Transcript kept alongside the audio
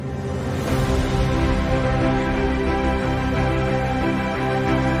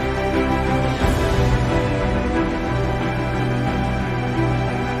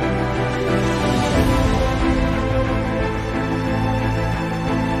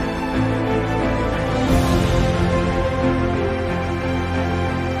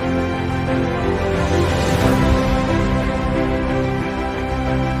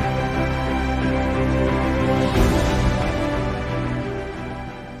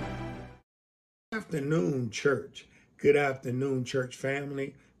Afternoon, church. Good afternoon, church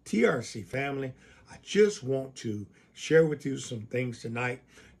family, TRC family. I just want to share with you some things tonight.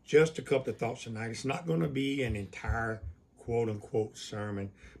 Just a couple of thoughts tonight. It's not going to be an entire quote unquote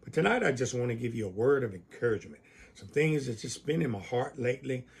sermon, but tonight I just want to give you a word of encouragement. Some things that's just been in my heart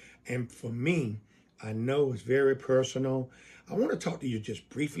lately. And for me, I know it's very personal. I want to talk to you just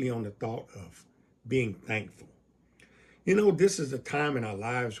briefly on the thought of being thankful. You know, this is a time in our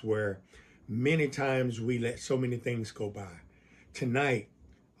lives where many times we let so many things go by. Tonight,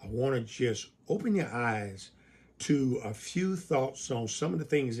 I want to just open your eyes to a few thoughts on some of the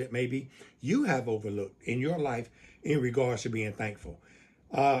things that maybe you have overlooked in your life in regards to being thankful.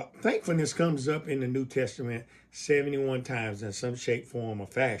 Thankfulness comes up in the New Testament 71 times in some shape, form, or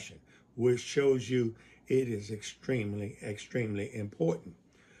fashion, which shows you it is extremely, extremely important.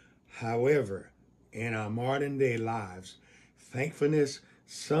 However, in our modern day lives, thankfulness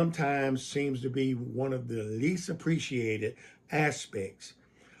sometimes seems to be one of the least appreciated aspects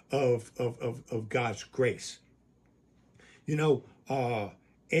of God's grace. You know,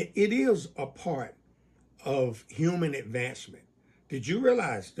 it is a part of human advancement. Did you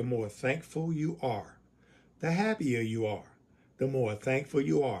realize the more thankful you are, the happier you are, the more thankful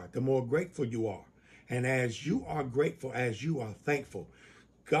you are, the more grateful you are. And as you are grateful, as you are thankful,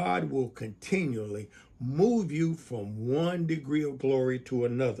 God will continually move you from one degree of glory to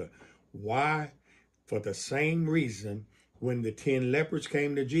another. Why? For the same reason, when the 10 lepers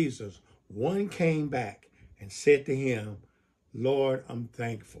came to Jesus, one came back and said to him, Lord, I'm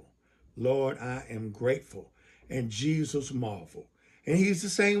thankful. Lord, I am grateful. And Jesus marveled. And he's the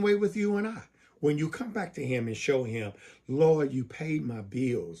same way with you and I. When you come back to him and show him, Lord, you paid my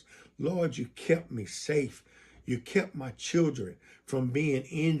bills. Lord, you kept me safe. You kept my children from being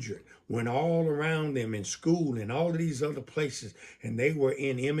injured when all around them in school and all of these other places, and they were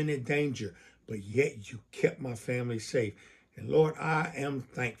in imminent danger, but yet you kept my family safe. And Lord, I am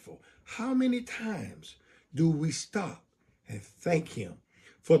thankful. How many times do we stop and thank him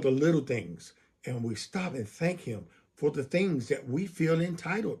for the little things, and we stop and thank him for the things that we feel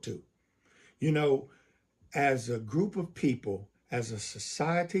entitled to? You know, as a group of people, as a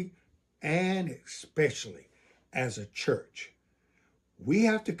society, and especially as a church, we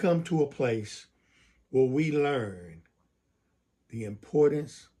have to come to a place where we learn the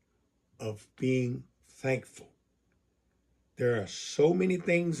importance of being thankful. There are so many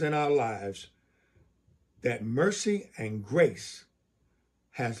things in our lives that mercy and grace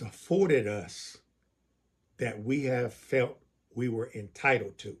has afforded us that we have felt we were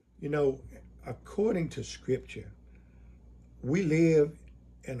entitled to. You know, according to scripture, we live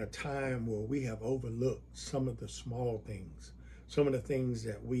in a time where we have overlooked some of the small things, some of the things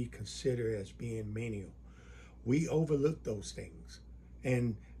that we consider as being menial. We overlook those things,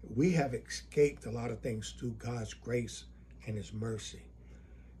 and we have escaped a lot of things through God's grace and his mercy.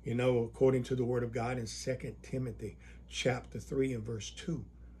 You know, according to the word of God in 2 Timothy chapter 3 and verse 2,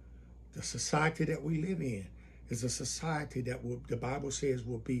 the society that we live in is a society that the Bible says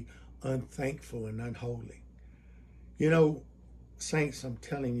will be unthankful and unholy. You know, saints, I'm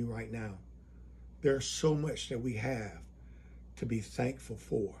telling you right now, there's so much that we have to be thankful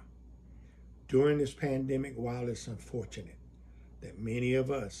for. During this pandemic, while it's unfortunate that many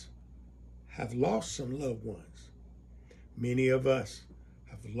of us have lost some loved ones, many of us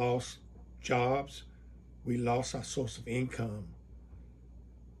have lost jobs, we lost our source of income.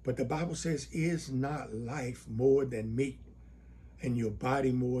 But the Bible says, is not life more than meat, and your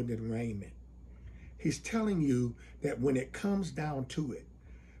body more than raiment? He's telling you that when it comes down to it,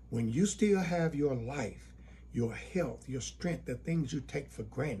 when you still have your life, your health, your strength, the things you take for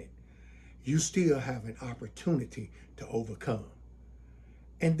granted, you still have an opportunity to overcome.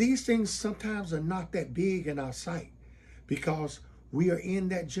 And these things sometimes are not that big in our sight because we are in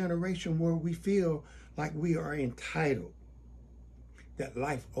that generation where we feel like we are entitled, that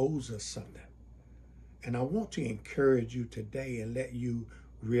life owes us something. And I want to encourage you today and let you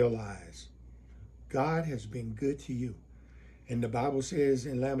realize God has been good to you. And the Bible says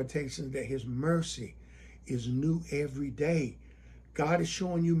in Lamentations that his mercy is new every day. God is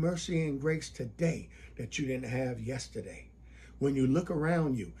showing you mercy and grace today that you didn't have yesterday. When you look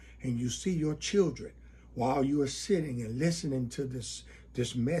around you and you see your children while you are sitting and listening to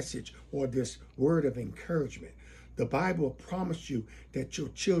this message or this word of encouragement, the Bible promised you that your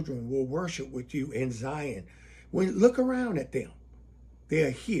children will worship with you in Zion. When look around at them, they are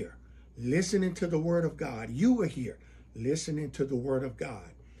here listening to the word of God. You are here listening to the word of God.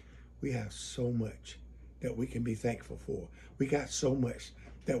 We have so much that we can be thankful for. We got so much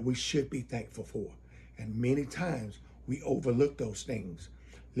that we should be thankful for. And many times we overlook those things.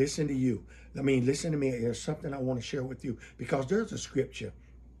 Listen to you. I mean, listen to me. There's something I want to share with you because there's a scripture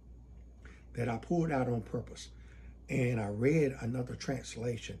that I pulled out on purpose and I read another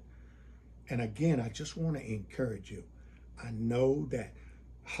translation. And again, I just want to encourage you. I know that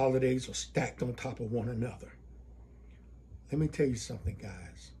holidays are stacked on top of one another. Let me tell you something,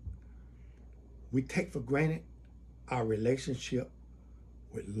 guys. We take for granted our relationship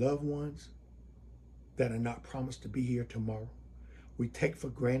with loved ones that are not promised to be here tomorrow. We take for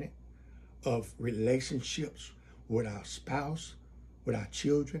granted of relationships with our spouse, with our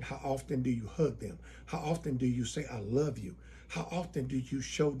children. How often do you hug them? How often do you say, I love you? How often do you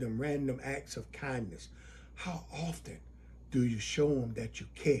show them random acts of kindness? How often do you show them that you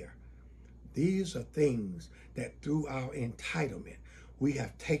care? These are things that through our entitlement, we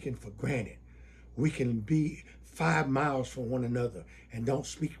have taken for granted. We can be 5 miles from one another and don't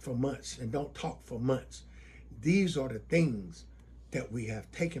speak for months and don't talk for months. These are the things that we have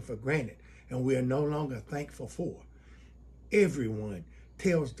taken for granted and we are no longer thankful for. Everyone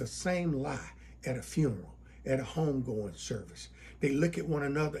tells the same lie at a funeral, at a homegoing service. They look at one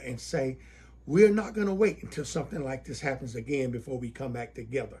another and say, we're not going to wait until something like this happens again before we come back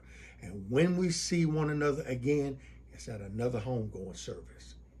together. And when we see one another again, it's at another homegoing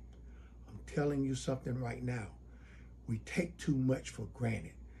service. I'm telling you something right now. We take too much for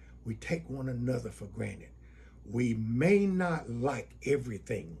granted. We take one another for granted. We may not like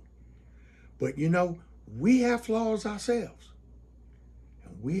everything, but you know, we have flaws ourselves.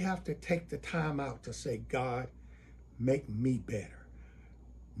 And we have to take the time out to say, God, make me better.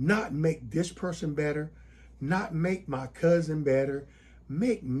 Not make this person better, not make my cousin better,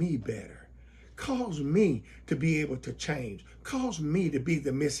 make me better. Cause me to be able to change. Cause me to be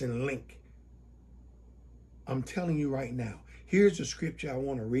the missing link. I'm telling you right now, here's a scripture I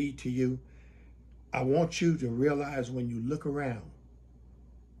want to read to you. I want you to realize when you look around,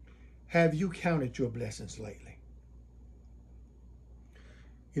 have you counted your blessings lately?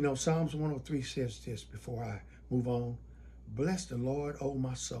 You know, Psalms 103 says this before I move on. Bless the Lord, O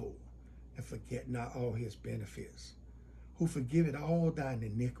my soul, and forget not all his benefits, who forgiveth all thine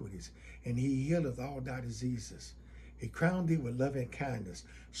iniquities, and he healeth all thy diseases. He crowned thee with loving kindness,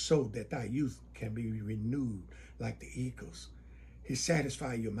 so that thy youth can be renewed like the eagles. He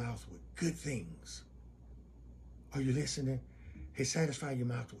satisfy your mouth with good things. Are you listening? He satisfy your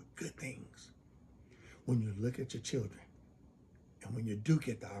mouth with good things. When you look at your children, and when you do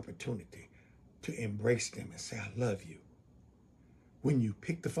get the opportunity to embrace them and say, I love you. When you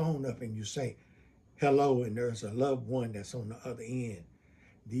pick the phone up and you say, hello, and there's a loved one that's on the other end.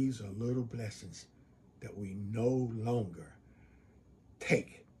 These are little blessings that we no longer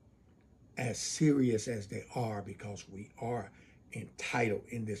take as serious as they are because we are entitled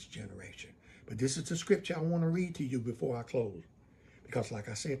in this generation. But this is the scripture I want to read to you before I close. Because like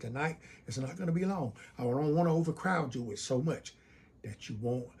I said tonight, it's not going to be long. I don't want to overcrowd you with so much that you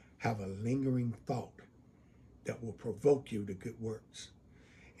won't have a lingering thought that will provoke you to good works.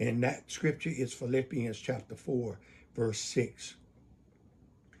 And that scripture is Philippians chapter 4, verse 6.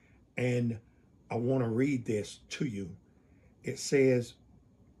 And I want to read this to you. It says,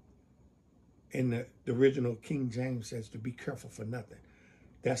 in the original King James says to be careful for nothing.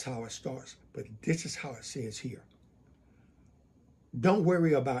 That's how it starts. But this is how it says here. Don't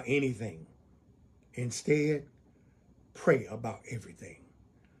worry about anything. Instead, pray about everything.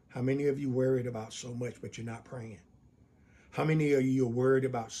 How many of you worried about so much, but you're not praying? How many of you are worried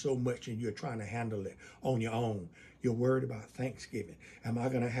about so much and you're trying to handle it on your own? You're worried about Thanksgiving. Am I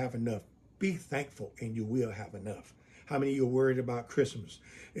going to have enough? Be thankful and you will have enough. How many of you are worried about Christmas?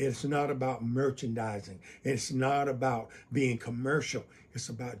 It's not about merchandising. It's not about being commercial. It's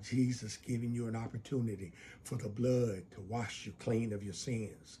about Jesus giving you an opportunity for the blood to wash you clean of your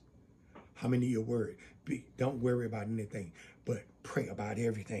sins. How many of you are worried? Don't worry about anything, but pray about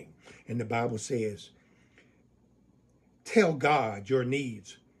everything. And the Bible says, tell God your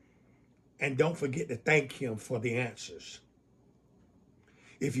needs and don't forget to thank him for the answers.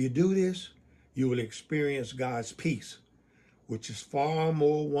 If you do this, you will experience God's peace, which is far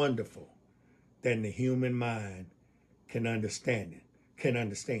more wonderful than the human mind can understand.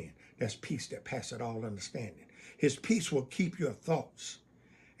 That's peace that passeth all understanding. His peace will keep your thoughts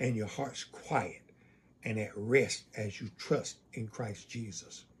and your hearts quiet and at rest as you trust in Christ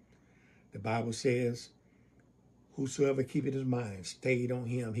Jesus. The Bible says, whosoever keepeth his mind stayed on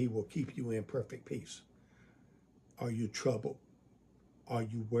him, he will keep you in perfect peace. Are you troubled? Are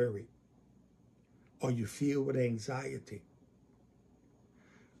you worried? Are you filled with anxiety?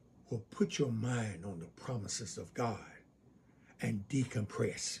 Well, put your mind on the promises of God and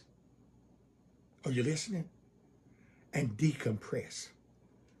decompress. Are you listening? And decompress.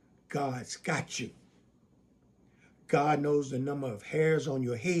 God's got you. God knows the number of hairs on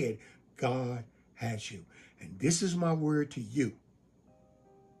your head. God has you. And this is my word to you.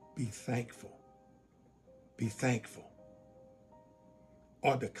 Be thankful. Be thankful.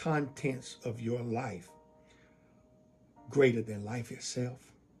 Are the contents of your life greater than life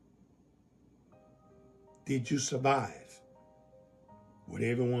itself? Did you survive what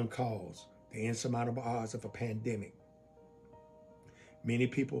everyone calls the insurmountable odds of a pandemic? Many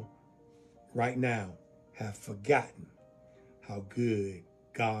people right now have forgotten how good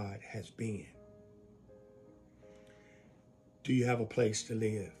God has been. Do you have a place to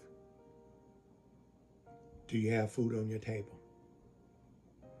live? Do you have food on your table?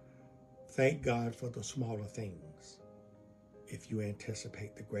 Thank God for the smaller things if you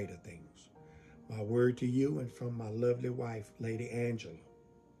anticipate the greater things. My word to you and from my lovely wife, Lady Angela,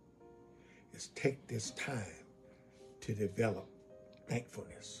 is take this time to develop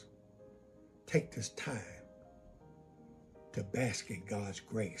thankfulness. Take this time to bask in God's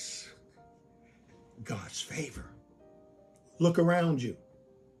grace, God's favor. Look around you.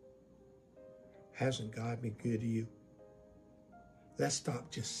 Hasn't God been good to you? Let's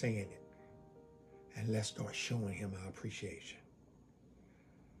stop just saying it and let's start showing him our appreciation.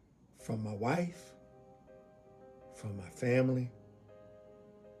 From my wife, from my family,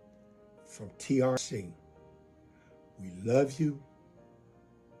 from TRC, we love you.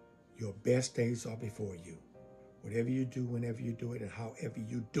 Your best days are before you. Whatever you do, whenever you do it, and however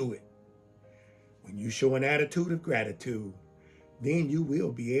you do it, when you show an attitude of gratitude, then you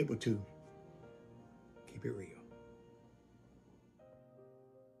will be able to keep it real.